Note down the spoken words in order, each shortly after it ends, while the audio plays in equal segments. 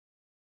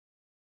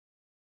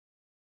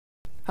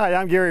Hi,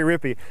 I'm Gary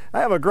Rippey. I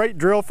have a great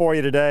drill for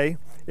you today.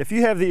 If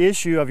you have the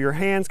issue of your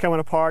hands coming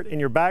apart in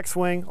your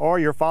backswing or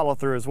your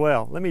follow-through as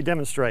well, let me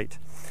demonstrate.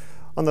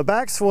 On the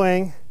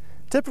backswing,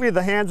 typically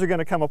the hands are going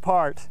to come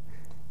apart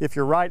if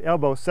your right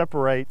elbow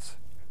separates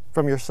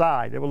from your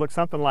side. It will look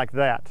something like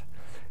that.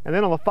 And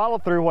then on the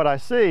follow-through, what I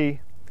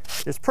see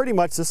is pretty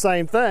much the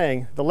same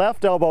thing. The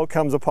left elbow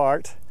comes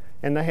apart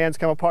and the hands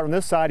come apart on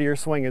this side of your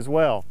swing as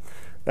well.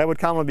 That would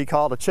commonly be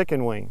called a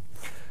chicken wing.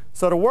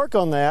 So to work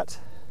on that,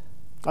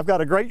 I've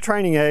got a great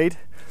training aid,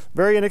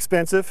 very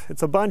inexpensive.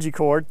 It's a bungee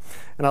cord,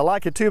 and I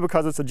like it too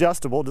because it's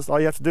adjustable. Just all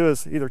you have to do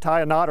is either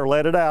tie a knot or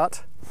let it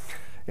out.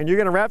 And you're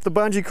going to wrap the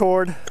bungee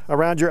cord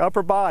around your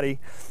upper body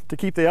to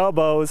keep the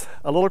elbows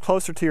a little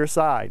closer to your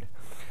side.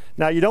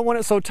 Now you don't want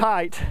it so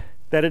tight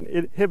that it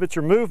inhibits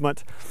your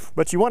movement,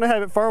 but you want to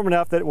have it firm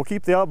enough that it will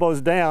keep the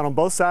elbows down on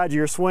both sides of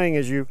your swing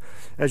as you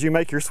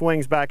make your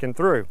swings back and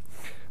through.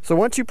 So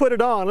once you put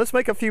it on, let's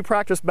make a few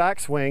practice back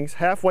swings,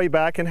 halfway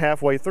back and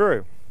halfway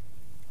through.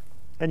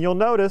 And you'll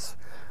notice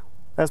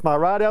as my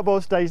right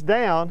elbow stays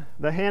down,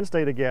 the hands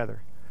stay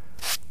together.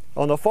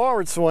 On the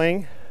forward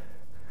swing,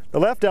 the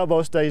left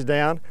elbow stays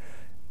down,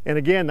 and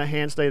again the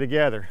hands stay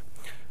together.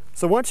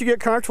 So once you get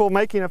comfortable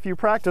making a few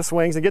practice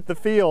swings and get the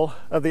feel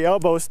of the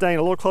elbows staying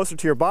a little closer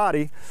to your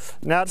body,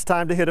 now it's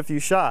time to hit a few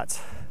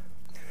shots.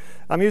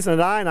 I'm using a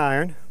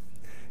 9-iron,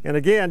 and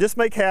again, just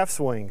make half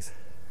swings.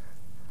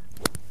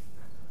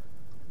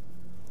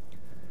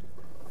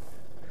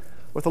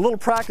 With a little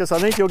practice, I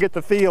think you'll get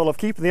the feel of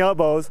keeping the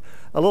elbows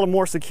a little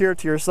more secure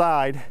to your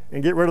side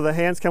and get rid of the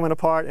hands coming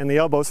apart and the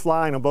elbows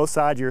flying on both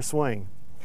sides of your swing.